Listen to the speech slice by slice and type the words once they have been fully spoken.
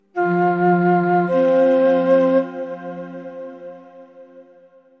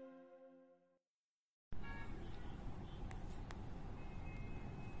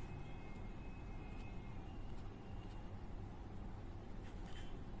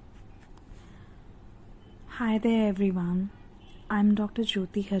Hi there everyone, I'm Dr.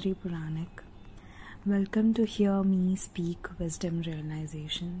 Jyoti Hari Puranik. Welcome to hear me speak wisdom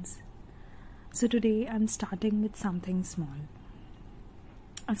realizations. So today I'm starting with something small.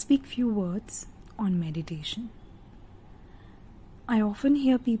 I'll speak few words on meditation. I often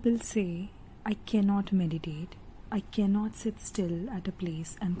hear people say, I cannot meditate, I cannot sit still at a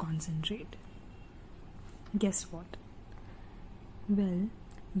place and concentrate. Guess what? Well,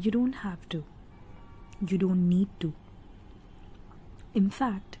 you don't have to. You don't need to. In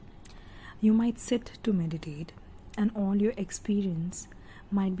fact, you might sit to meditate and all your experience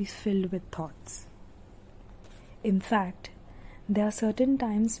might be filled with thoughts. In fact, there are certain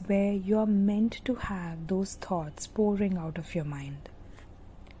times where you are meant to have those thoughts pouring out of your mind.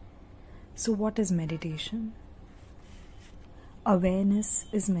 So what is meditation? Awareness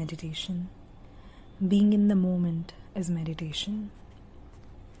is meditation. Being in the moment is meditation.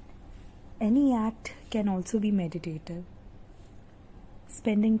 Any act can also be meditative.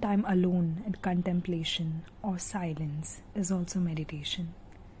 Spending time alone in contemplation or silence is also meditation.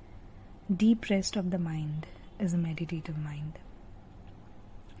 Deep rest of the mind is a meditative mind.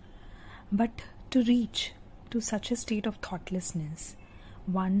 But to reach to such a state of thoughtlessness,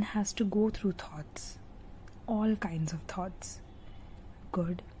 one has to go through thoughts, all kinds of thoughts,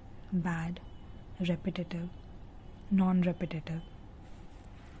 good, bad, repetitive, non-repetitive.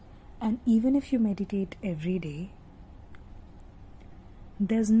 And even if you meditate every day,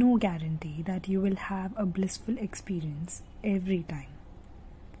 there's no guarantee that you will have a blissful experience every time.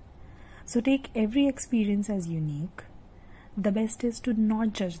 So take every experience as unique. The best is to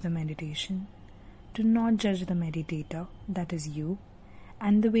not judge the meditation, to not judge the meditator, that is you,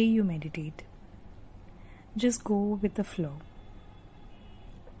 and the way you meditate. Just go with the flow.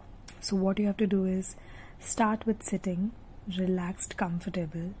 So what you have to do is start with sitting, relaxed,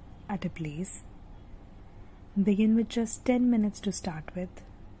 comfortable, at a place. Begin with just 10 minutes to start with.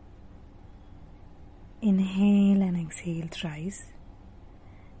 Inhale and exhale thrice.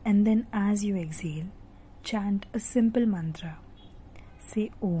 And then as you exhale, chant a simple mantra.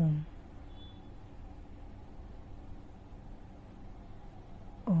 Say Om.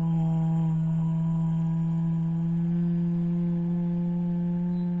 Om.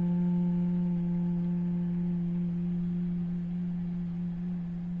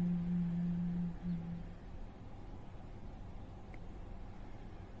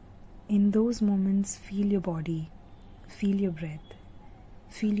 In those moments, feel your body, feel your breath,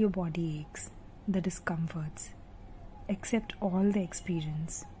 feel your body aches, the discomforts. Accept all the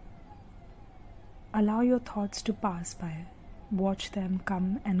experience. Allow your thoughts to pass by. Watch them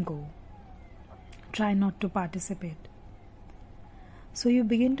come and go. Try not to participate. So you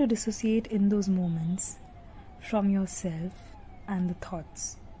begin to dissociate in those moments from yourself and the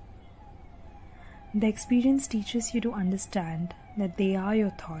thoughts. The experience teaches you to understand that they are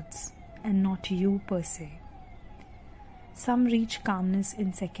your thoughts and not you per se. Some reach calmness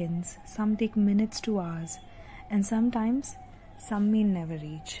in seconds, some take minutes to hours, and sometimes some may never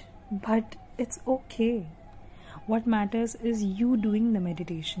reach. But it's okay. What matters is you doing the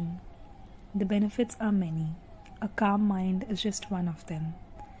meditation. The benefits are many. A calm mind is just one of them.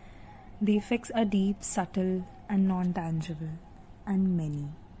 The effects are deep, subtle, and non-tangible, and many.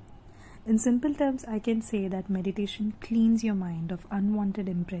 In simple terms, I can say that meditation cleans your mind of unwanted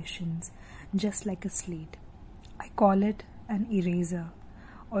impressions just like a slate. I call it an eraser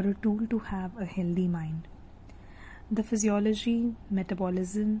or a tool to have a healthy mind. The physiology,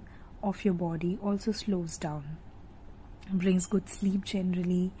 metabolism of your body also slows down, brings good sleep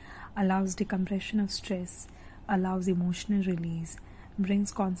generally, allows decompression of stress, allows emotional release,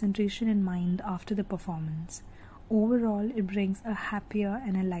 brings concentration in mind after the performance. Overall, it brings a happier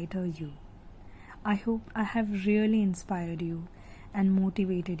and a lighter you. I hope I have really inspired you and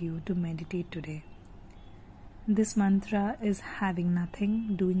motivated you to meditate today. This mantra is having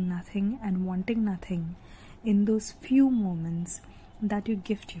nothing, doing nothing, and wanting nothing in those few moments that you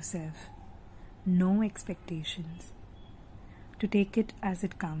gift yourself. No expectations. To take it as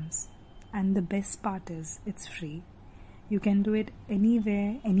it comes. And the best part is, it's free. You can do it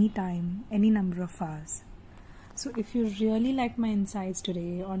anywhere, anytime, any number of hours. So if you really like my insights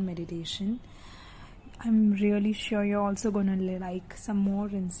today on meditation, I'm really sure you're also going to like some more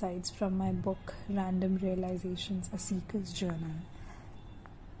insights from my book, Random Realizations, A Seeker's Journal,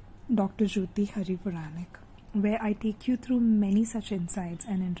 Dr. Jyoti Hari Puranik, where I take you through many such insights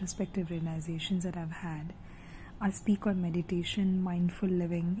and introspective realizations that I've had. I speak on meditation, mindful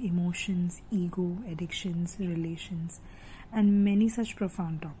living, emotions, ego, addictions, relations, and many such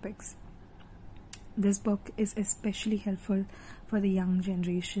profound topics. This book is especially helpful for the young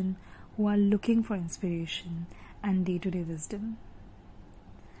generation who are looking for inspiration and day-to-day wisdom.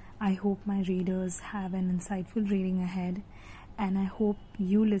 I hope my readers have an insightful reading ahead, and I hope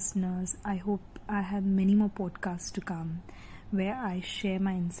you listeners, I hope I have many more podcasts to come where I share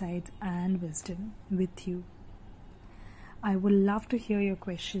my insights and wisdom with you. I would love to hear your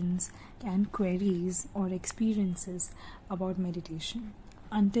questions and queries or experiences about meditation.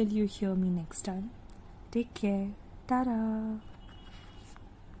 Until you hear me next time, take care. Ta-da!